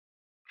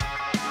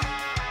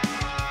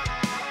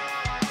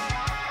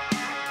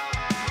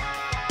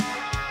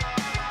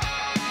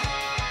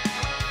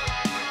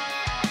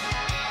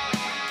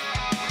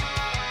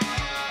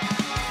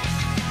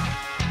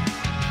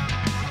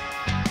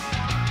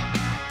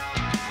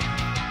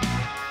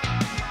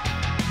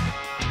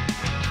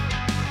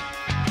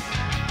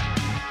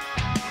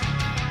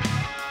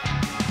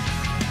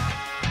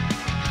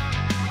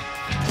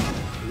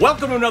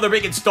Welcome to another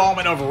big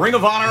installment of Ring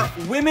of Honor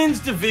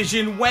Women's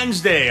Division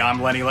Wednesday. I'm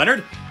Lenny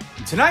Leonard.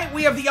 And tonight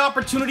we have the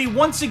opportunity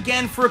once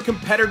again for a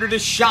competitor to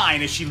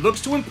shine as she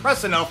looks to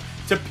impress enough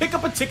to pick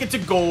up a ticket to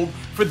gold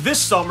for this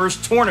summer's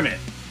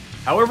tournament.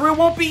 However, it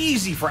won't be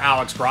easy for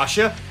Alex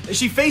Gracia as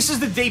she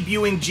faces the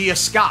debuting Gia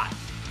Scott.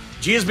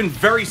 Gia's been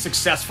very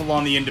successful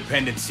on the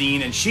independent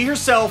scene and she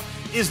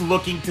herself is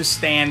looking to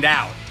stand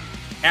out.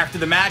 After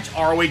the match,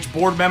 ROH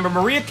board member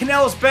Maria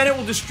Kanellis-Bennett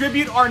will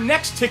distribute our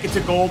next ticket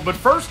to gold, but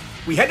first,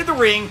 we head to the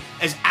ring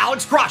as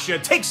Alex Gracia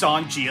takes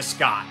on Gia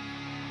Scott.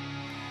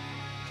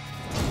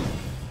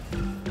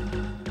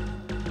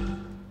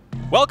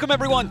 Welcome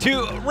everyone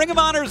to Ring of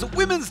Honor's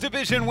Women's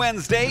Division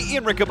Wednesday.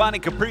 Ian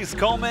Riccaboni, Caprice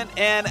Coleman,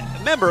 and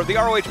member of the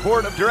ROH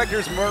Board of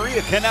Directors,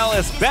 Maria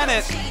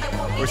Kanellis-Bennett.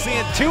 We're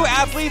seeing two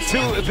athletes who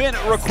have been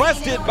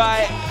requested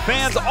by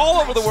fans all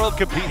over the world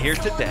compete here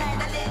today.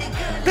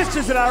 This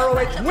is an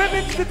ROH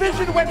Women's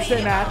Division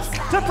Wednesday match,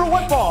 set for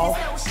one fall,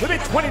 with a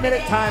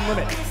 20-minute time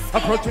limit.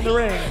 Approaching the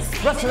ring,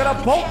 wrestling out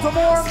of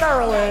Baltimore,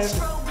 Maryland,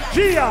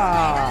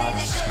 Gia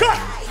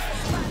Scott.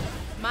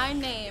 My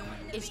name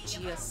is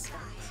Gia Scott,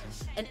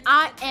 and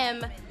I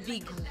am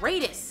the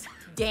greatest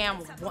damn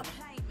woman.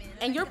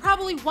 And you're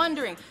probably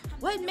wondering,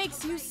 what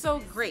makes you so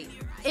great?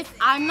 If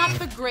I'm not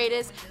the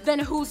greatest, then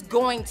who's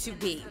going to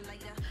be?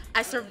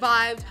 I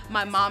survived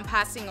my mom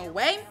passing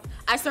away,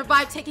 I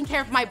survived taking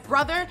care of my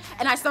brother,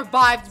 and I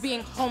survived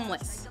being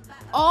homeless.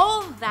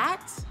 All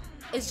that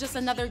is just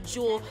another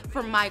jewel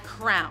for my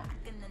crown.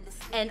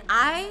 And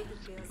I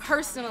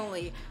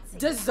personally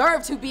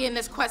deserve to be in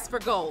this quest for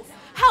gold.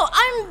 Hell,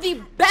 I'm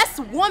the best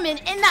woman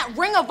in that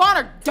Ring of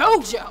Honor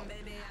dojo.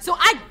 So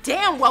I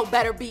damn well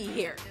better be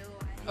here,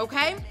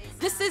 okay?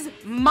 This is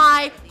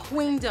my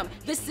queendom.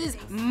 This is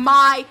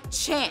my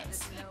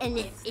chance. And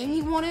if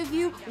any one of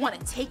you want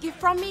to take it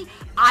from me,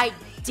 I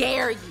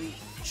dare you.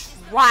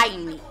 Try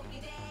me.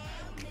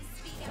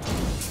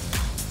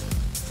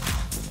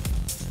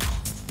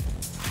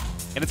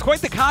 And it's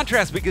quite the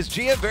contrast because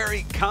Gia,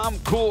 very calm,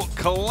 cool,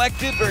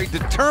 collected, very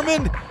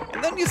determined.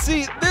 And then you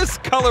see this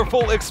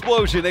colorful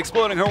explosion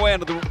exploding her way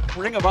into the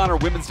Ring of Honor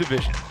Women's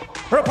Division.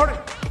 Her opponent,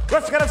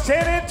 wrestling out of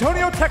San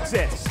Antonio,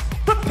 Texas,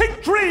 the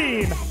Pink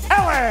Dream,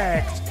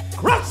 Alex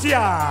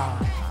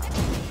Gracia.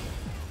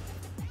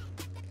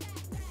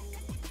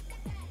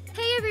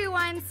 Hey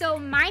everyone, so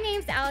my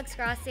name's Alex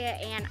Gracia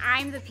and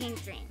I'm the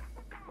Pink Dream.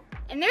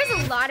 And there's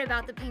a lot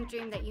about the Pink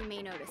Dream that you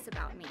may notice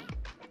about me.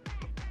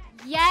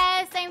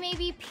 Yes, I may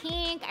be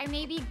pink, I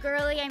may be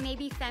girly, I may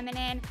be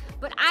feminine,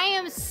 but I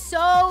am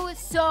so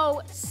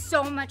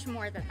much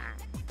more than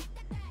that.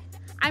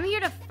 I'm here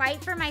to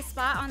fight for my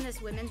spot on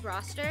this women's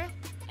roster,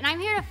 and I'm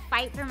here to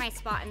fight for my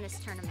spot in this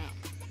tournament.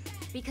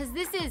 Because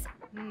this is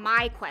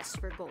my quest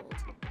for gold.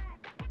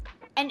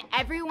 And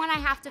everyone I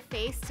have to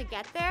face to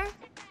get there,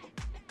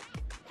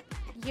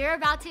 you're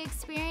about to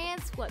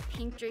experience what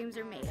pink dreams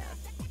are made of.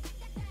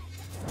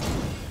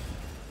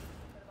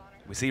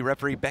 We see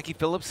referee Becky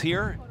Phillips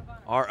here,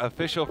 our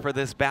official for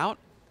this bout.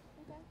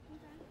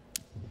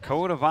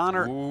 Code of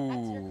Honor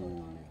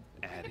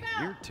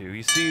adhered to.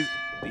 You see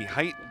the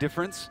height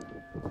difference.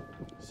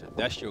 So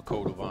that's your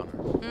code of honor.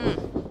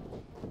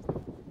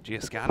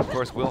 Gia Scott, of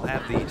course, will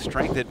have the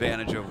strength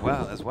advantage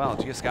as well.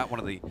 Gia Scott, one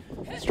of the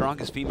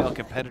strongest female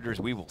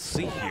competitors we will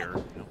see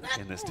here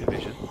in this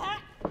division.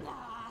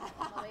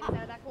 Ladies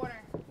out of that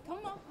corner.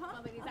 Come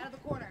on, ladies out of the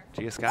corner.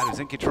 Gia Scott is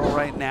in control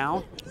right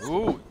now.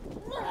 Ooh,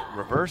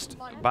 reversed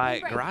by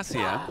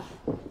Gracia.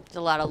 There's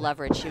a lot of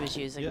leverage she was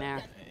using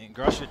there. And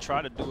Gracia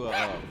tried to do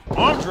a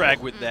arm drag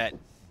with that.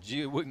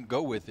 Gia wouldn't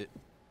go with it.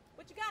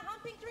 What you got, huh,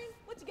 Pink Dream?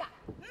 What you got?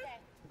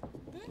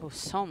 Oh,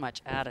 so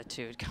much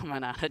attitude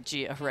coming out of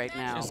Gia right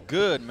now. It's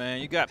good,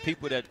 man. You got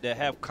people that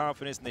have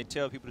confidence and they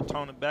tell people to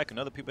tone it back, and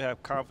other people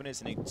have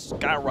confidence and they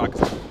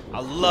skyrocket. I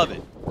love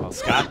it. Well,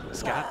 Scott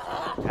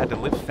had to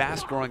live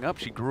fast growing up.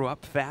 She grew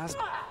up fast.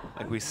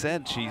 Like we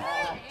said, she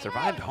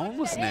survived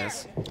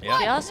homelessness. Yeah.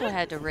 She also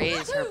had to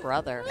raise her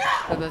brother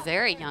from a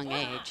very young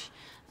age.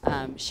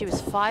 She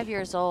was 5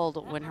 years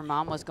old when her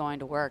mom was going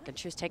to work, and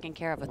she was taking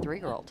care of a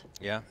 3-year-old.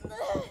 Yeah.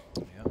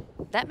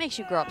 That makes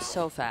you grow up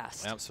so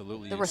fast.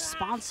 Absolutely. The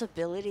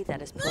responsibility that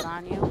is put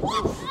on you.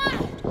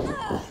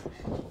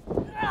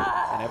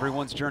 And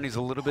everyone's journey is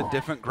a little bit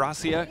different.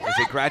 Gracia is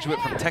a graduate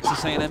from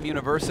Texas A&M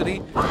University,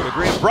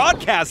 degree in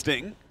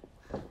broadcasting.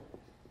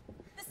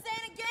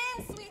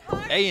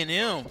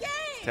 A&M.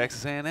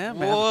 Texas A&M, man.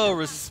 Whoa,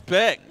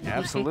 respect.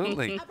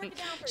 Absolutely.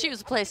 She was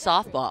to play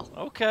softball.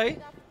 Okay.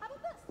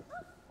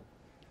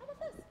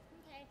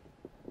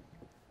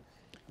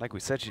 Like we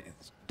said, she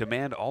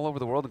demand all over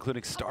the world,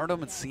 including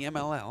Stardom and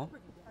CMLL.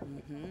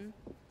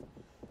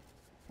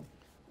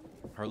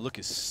 Her look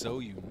is so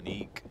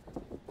unique.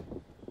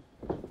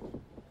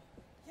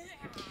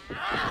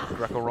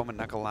 Greco-Roman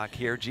knuckle lock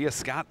here. Gia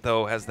Scott,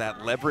 though, has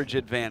that leverage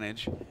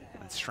advantage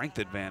and strength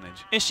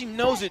advantage. And she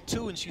knows it,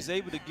 too, and she's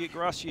able to get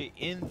Gracia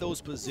in those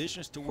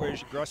positions to where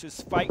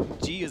Gracia's fighting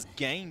Gia's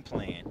game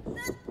plan.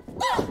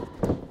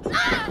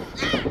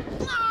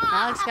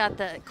 Alex got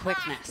the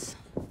quickness.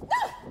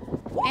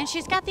 And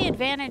she's got the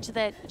advantage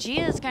that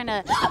Gia's going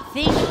to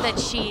think that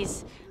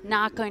she's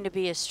not going to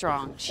be as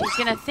strong. She's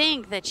going to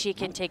think that she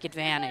can take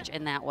advantage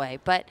in that way.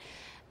 But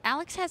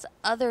Alex has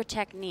other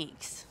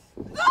techniques.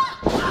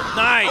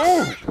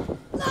 Nice.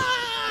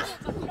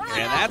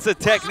 And that's a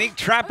technique,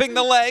 trapping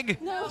the leg.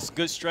 It's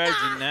good strategy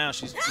now.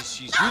 She's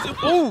using.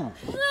 Ooh.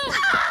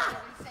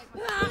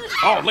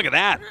 Oh, look at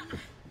that.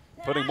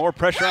 Putting more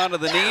pressure onto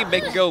the knee,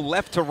 make it go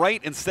left to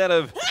right instead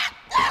of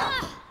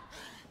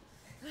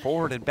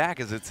forward and back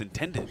as it's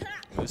intended.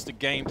 That's the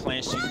game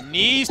plan she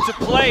needs to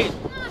play.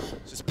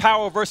 It's just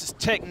power versus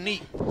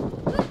technique.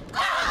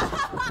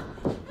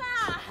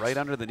 Right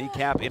under the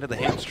kneecap, into the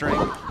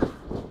hamstring.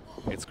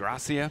 It's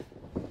Gracia.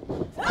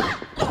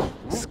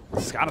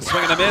 Scott a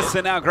swing and a miss,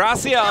 and now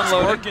Gracia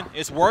unloaded.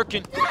 It's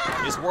working.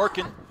 It's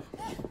working.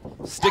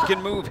 Stick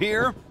and move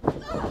here.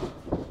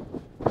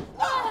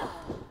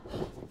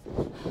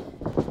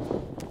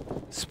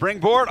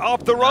 Springboard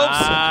off the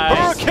ropes. Nice.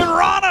 Hurricane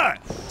Rana.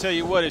 Tell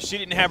you what, if she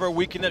didn't have her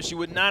weakened up, she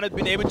would not have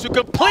been able to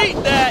complete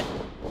that.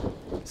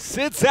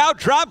 Sits out,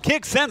 drop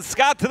kick, sends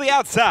Scott to the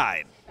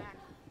outside.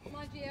 Come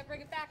on, Gia,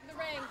 bring it back in the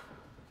ring.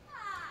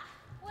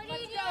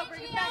 Let's go,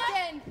 bring it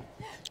back in.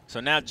 So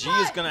now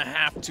Gia's gonna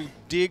have to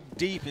dig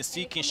deep and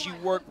see can she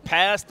work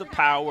past the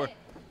power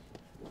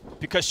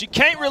because she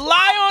can't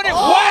rely on it.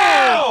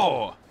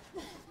 Wow!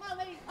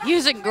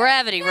 Using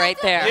gravity right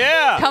there.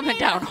 Yeah. Coming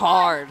down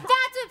hard. That's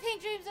what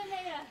Pink Dreams are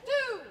made of.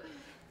 Dude.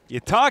 You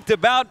talked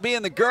about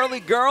being the girly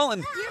girl,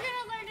 and You're gonna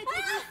learn to take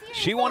me seriously.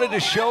 she wanted to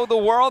show the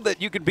world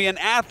that you could be an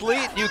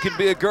athlete, you can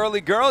be a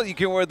girly girl, you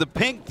can wear the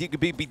pink, you can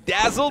be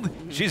bedazzled.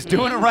 She's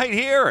doing it right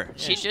here.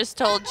 She just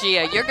told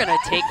Gia, you're going to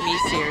take me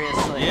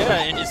seriously.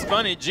 Yeah, and it's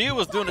funny, Gia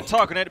was doing the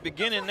talking at the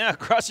beginning, now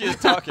Gracia is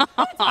talking.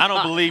 I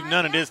don't believe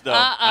none of this though.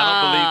 I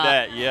don't believe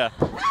that, yeah.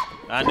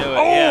 I knew it,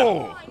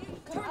 Oh!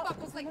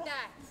 Turnbuckles like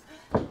that.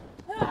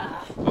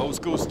 Old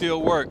school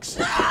still works.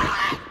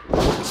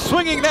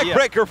 Swinging neck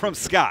breaker from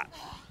Scott.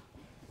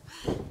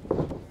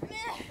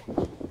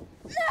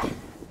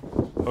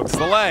 Hooks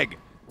the leg.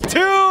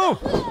 2!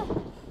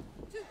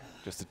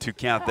 Just a 2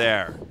 count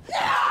there.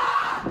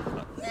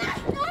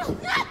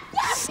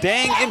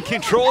 Staying in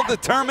control,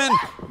 determined,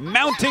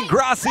 mounting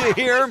Gracia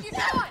here.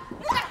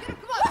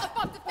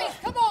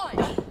 Come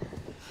on.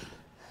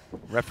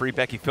 Referee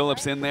Becky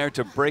Phillips in there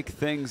to break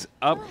things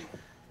up.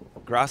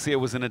 Gracia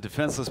was in a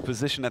defenseless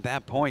position at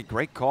that point.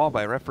 Great call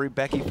by referee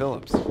Becky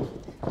Phillips.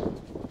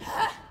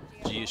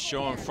 Gia is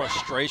showing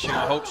frustration.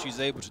 I hope she's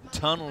able to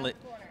tunnel it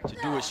to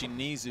do what she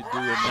needs to do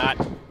and not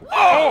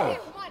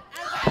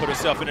put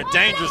herself in a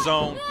danger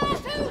zone.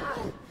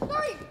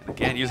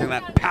 Again, using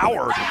that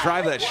power to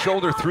drive that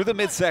shoulder through the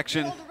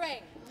midsection,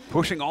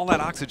 pushing all that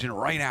oxygen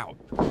right out.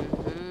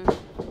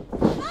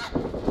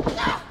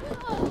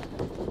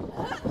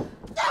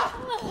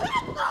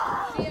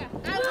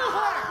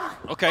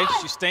 Okay,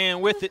 she's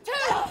staying with it.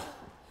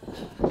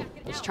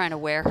 He's trying to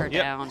wear her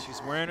down.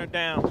 She's wearing her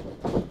down.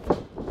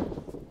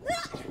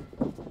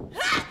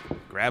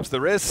 Grabs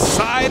the wrist,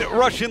 side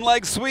Russian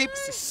leg sweep.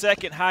 It's the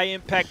second high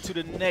impact to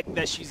the neck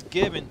that she's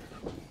given.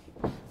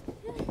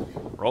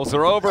 Rolls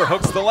her over,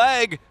 hooks the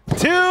leg.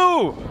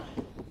 2!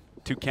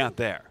 2 count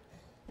there.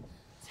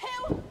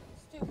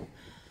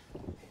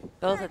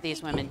 Both of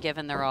these women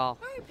giving their all.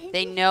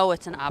 They know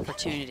it's an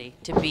opportunity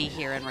to be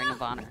here in Ring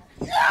of Honor.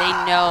 They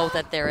know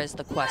that there is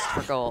the quest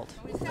for gold.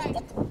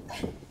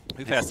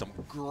 We've had some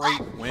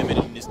great women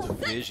in this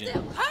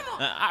division.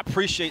 I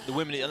appreciate the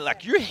women.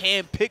 Like, you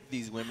handpicked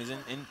these women,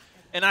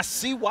 and I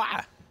see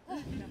why.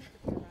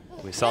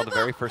 We saw the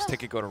very first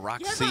ticket go to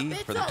Roxy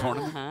for the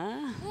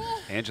tournament.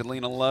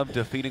 Angelina Love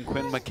defeating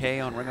Quinn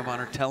McKay on Ring of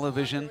Honor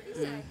television,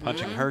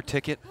 punching her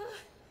ticket.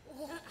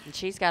 And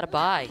she's got a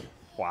bye.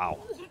 Wow.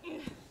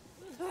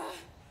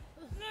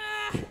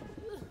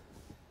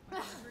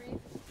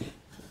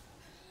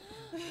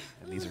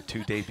 And these are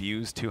 2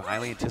 debuts, 2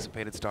 highly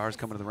anticipated stars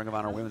coming to the Ring of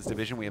Honor Women's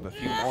Division. We have a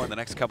few more in the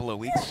next couple of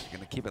weeks. You're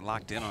going to keep it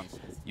locked in on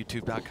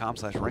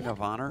youtube.com/Ring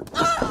of Honor.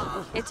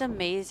 It's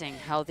amazing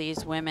how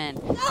these women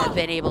have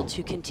been able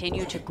to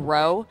continue to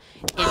grow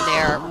in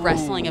their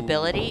wrestling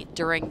ability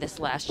during this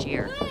last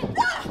year.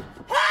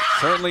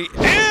 Certainly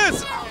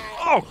is!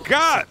 Oh,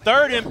 God!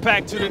 Third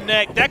impact to the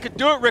neck. That could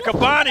do it,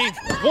 Riccaboni.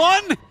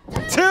 1,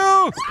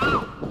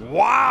 2.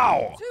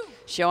 Wow!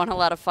 Showing a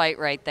lot of fight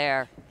right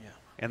there.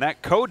 And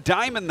that Code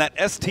Diamond, that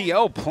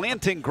STO,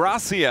 planting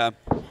Gracia.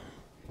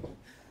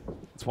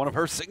 It's one of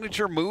her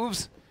signature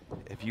moves.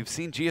 If you've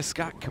seen Gia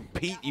Scott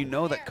compete, you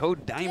know that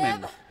Code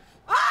Diamond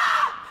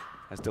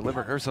has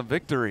delivered her some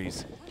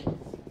victories.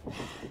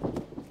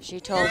 She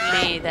told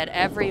me that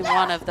every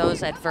one of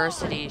those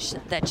adversities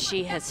that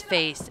she has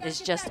faced is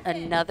just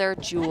another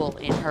jewel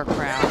in her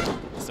crown.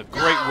 It's a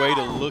great way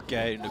to look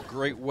at it and a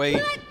great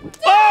way.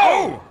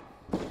 Oh!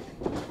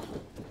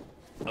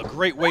 A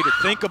great way to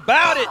think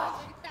about it.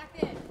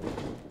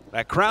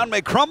 That crown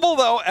may crumble,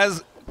 though,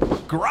 as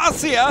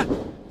Gracia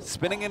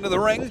spinning into the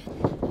ring.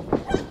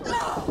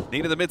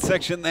 Knee to the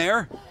midsection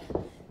there.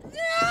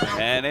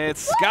 And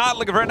it's Scott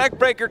looking for a neck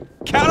breaker.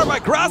 Counter by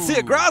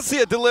Gracia.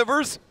 Gracia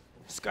delivers.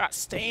 Scott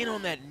staying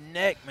on that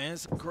neck, man.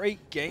 It's a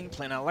great game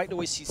plan. I like the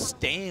way she's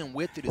staying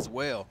with it as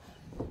well.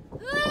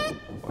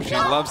 Well, she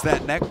loves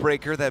that neck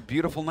breaker, that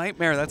beautiful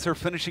nightmare. That's her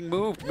finishing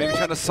move. Maybe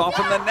trying to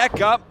soften the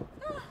neck up.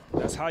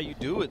 That's how you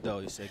do it, though.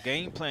 It's a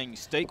game plan. You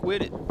stake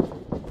with it.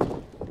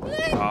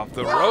 Off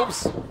the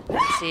ropes.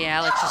 See,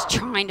 Alex is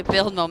trying to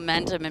build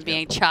momentum and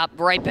being chopped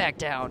right back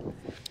down.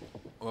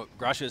 Well,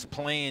 Gracia is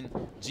playing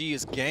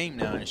Gia's game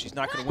now, and she's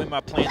not going to win by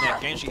playing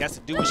that game. She has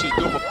to do what she was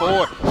doing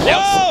before.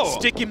 Whoa!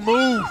 Sticky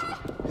move.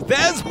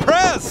 There's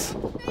press.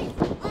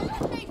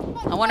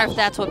 I wonder if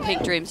that's what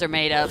pink dreams are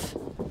made of.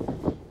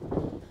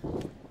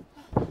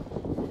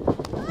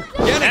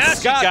 Now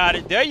she got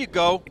it. There you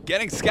go.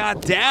 Getting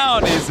Scott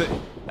down is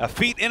a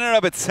feat in and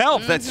of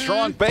itself. That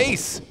strong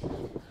base.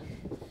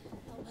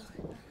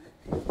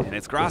 And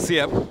it's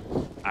Gracia.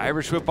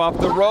 Irish whip off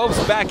the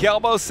ropes. Back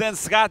elbow sends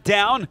Scott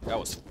down. That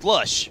was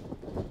flush.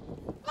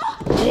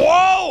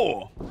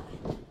 Whoa!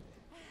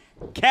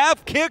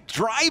 Calf kick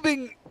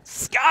driving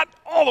Scott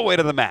all the way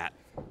to the mat.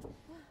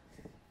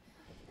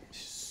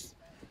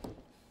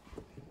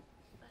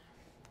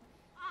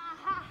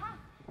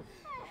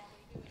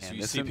 So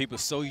you see people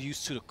so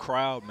used to the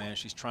crowd, man.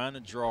 She's trying to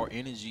draw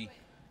energy.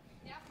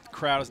 The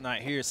crowd is not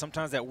here.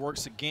 Sometimes that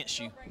works against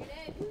you.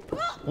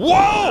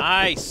 Whoa!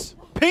 Nice.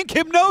 Pink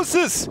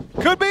hypnosis.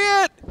 Could be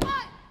it.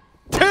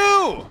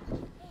 2.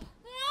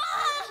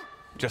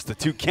 Just a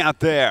 2 count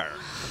there.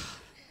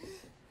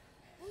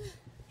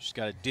 She's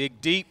got to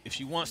dig deep if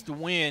she wants to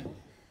win.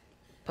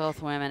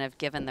 Both women have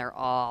given their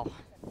all.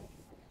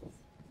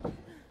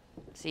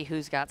 See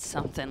who's got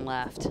something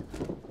left.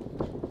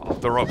 Off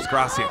the ropes,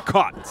 Gracia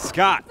caught.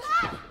 Scott,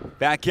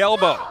 back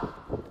elbow.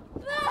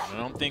 I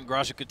don't think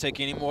Gracia could take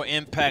any more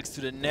impacts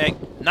to the neck.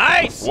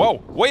 Nice!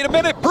 Whoa, wait a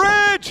minute,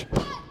 bridge!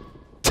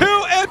 2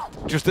 and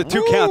just a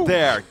 2 count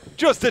there.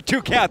 Just a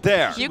 2 count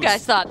there. You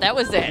guys thought that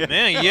was it.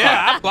 Man,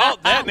 yeah, I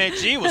bought that, man.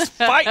 She was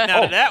fighting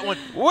out of that one.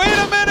 Wait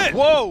a minute!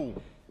 Whoa!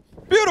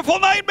 Beautiful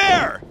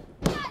nightmare!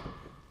 2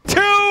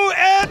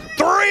 and 3!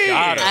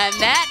 Got her. And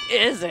that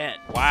is it.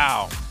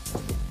 Wow.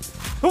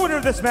 The winner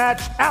of this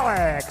match,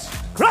 Alex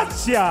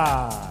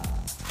Gracia.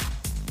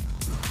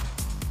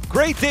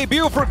 Great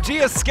debut from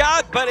Gia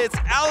Scott, but it's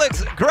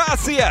Alex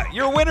Gracia,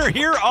 your winner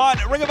here on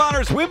Ring of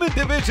Honor's Women's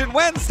Division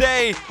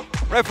Wednesday.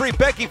 Referee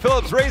Becky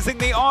Phillips raising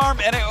the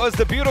arm, and it was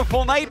the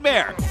beautiful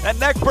nightmare. That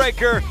neck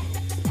breaker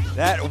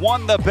that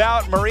won the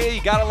bout. Maria,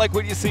 you gotta like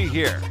what you see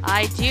here.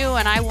 I do,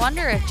 and I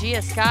wonder if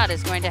Gia Scott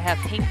is going to have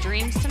pink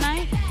dreams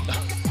tonight.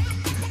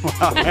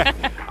 Well,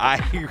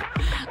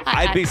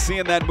 I'd be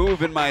seeing that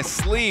move in my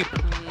sleep.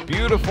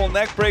 Beautiful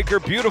neck breaker,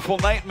 beautiful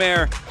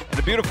nightmare, and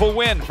a beautiful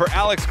win for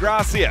Alex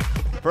Gracia.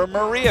 For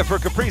Maria, for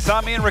Caprice,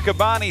 I'm Ian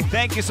Riccaboni.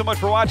 Thank you so much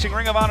for watching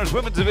Ring of Honor's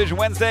Women's Division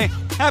Wednesday.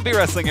 Happy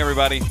wrestling,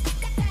 everybody.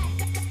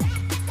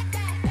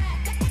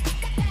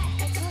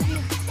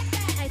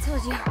 I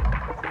told you.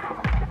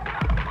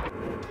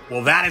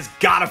 Well, that has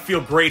got to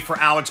feel great for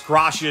Alex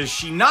Gracia as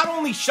she not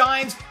only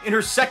shines in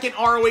her second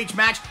ROH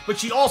match, but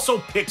she also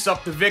picks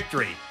up the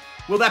victory.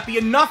 Will that be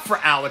enough for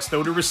Alex,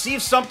 though, to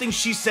receive something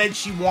she said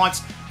she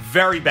wants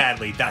very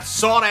badly? That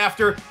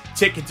sought-after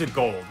ticket to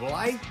gold. Well,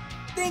 I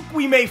think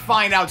we may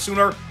find out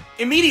sooner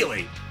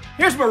immediately.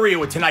 Here's Maria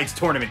with tonight's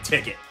tournament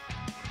ticket.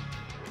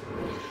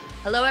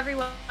 Hello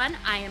everyone,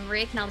 I am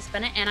Maria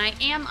Kanellis-Bennett and I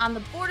am on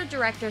the board of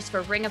directors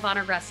for Ring of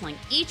Honor Wrestling.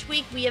 Each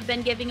week we have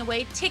been giving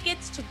away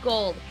tickets to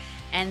gold,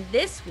 and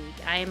this week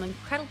I am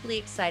incredibly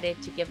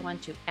excited to give one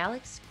to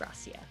Alex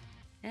Gracia.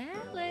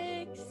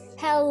 Alex.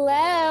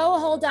 Hello,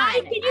 hold on.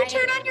 Hi, can you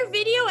turn on your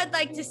video? I'd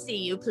like to see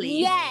you, please.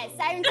 Yes,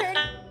 I'm turning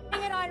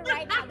it on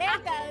right now. There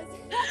it goes.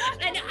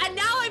 And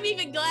now I'm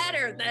even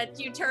gladder that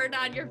you turned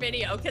on your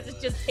video because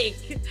it's just pink.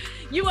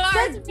 You are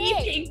Just the pink.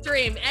 pink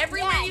dream.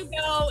 Everywhere Yes. you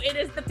go, it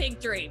is the pink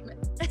dream.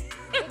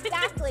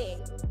 Exactly.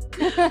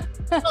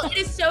 Well, it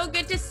is so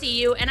good to see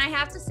you, and I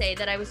have to say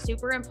that I was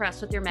super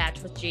impressed with your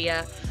match with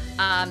Gia.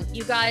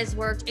 You guys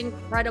worked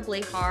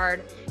incredibly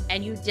hard,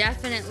 and you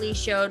definitely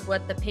showed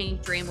what the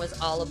pink dream was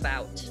all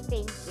about.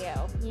 Thank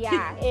you.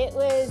 Yeah,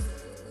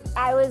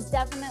 I was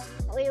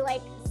definitely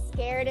like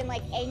scared and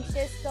like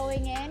anxious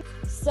going in.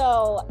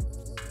 So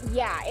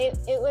yeah,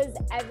 it was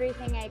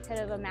everything I could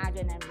have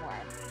imagined and more.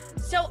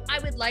 So I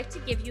would like to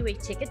give you a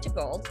ticket to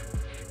gold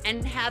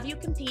and have you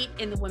compete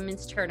in the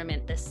women's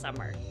tournament this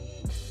summer.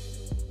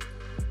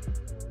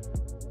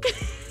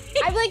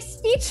 I'm like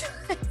speechless.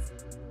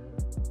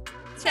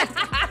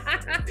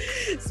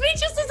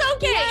 Speechless is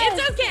okay. Yes.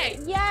 It's okay.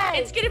 Yes.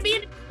 It's going to be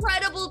an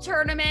incredible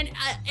tournament,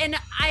 and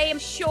I am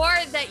sure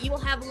that you will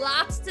have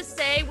lots to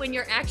say when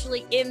you're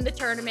actually in the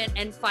tournament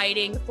and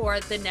fighting for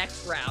the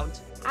next round.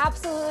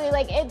 Absolutely.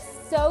 Like, it's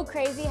so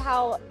crazy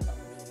how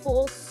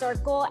full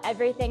circle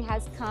everything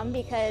has come,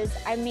 because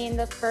I mean,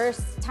 the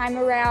first time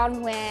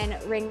around when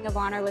Ring of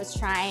Honor was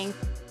trying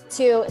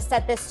to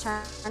set this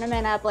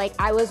tournament up, like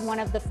I was one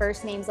of the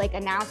first names like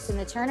announced in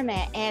the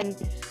tournament, and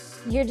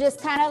you're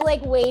just kind of like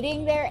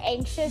waiting there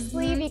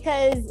anxiously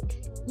because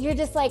you're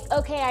just like,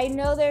 okay, I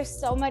know there's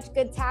so much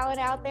good talent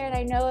out there, and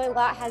I know a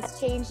lot has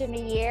changed in a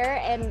year,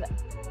 and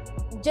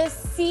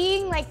just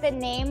seeing like the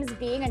names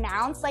being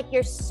announced, like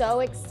you're so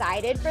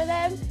excited for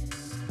them,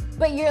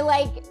 but you're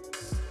like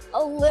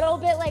a little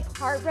bit like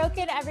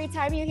heartbroken every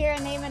time you hear a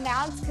name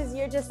announced, because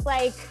you're just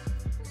like,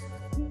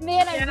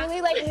 man, I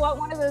really like want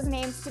one of those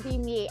names to be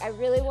me. I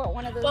really want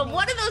one of those. Well, names.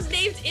 one of those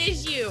names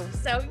is you,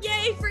 so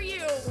yay for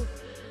you.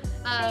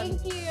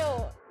 Thank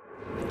you.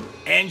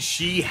 And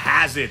she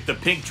has it. The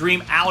Pink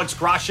Dream, Alex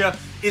Gracia,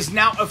 is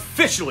now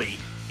officially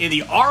in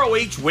the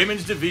ROH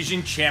Women's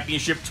Division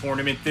Championship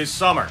Tournament this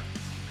summer.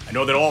 I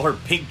know that all her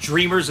Pink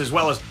Dreamers, as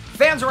well as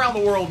fans around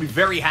the world, will be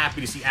very happy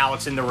to see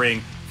Alex in the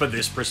ring for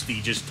this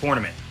prestigious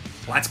tournament.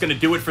 Well, that's going to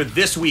do it for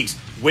this week's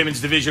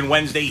Women's Division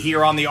Wednesday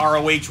here on the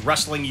ROH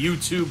Wrestling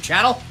YouTube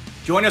channel.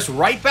 Join us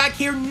right back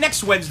here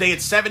next Wednesday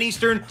at 7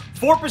 Eastern,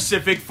 4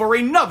 Pacific for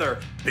another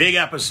big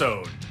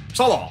episode.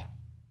 So long.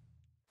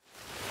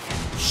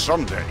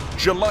 Sunday,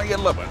 July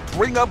 11th,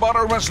 Ring of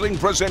Honor Wrestling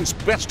presents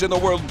Best in the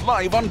World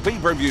live on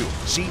pay-per-view.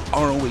 See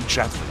ROH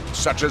athletes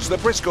such as the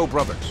Briscoe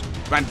Brothers,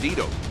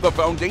 Bandito, The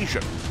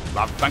Foundation,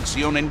 La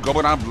Facción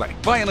Ingobernable,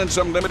 Violence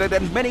Unlimited,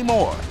 and many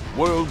more.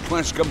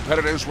 World-class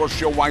competitors will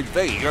show why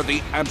they are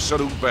the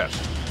absolute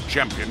best.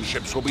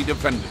 Championships will be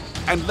defended,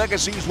 and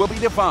legacies will be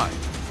defined.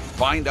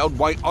 Find out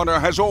why honor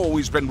has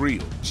always been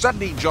real.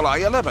 Sunday,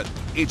 July 11th,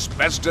 it's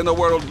Best in the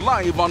World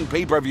live on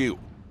pay-per-view.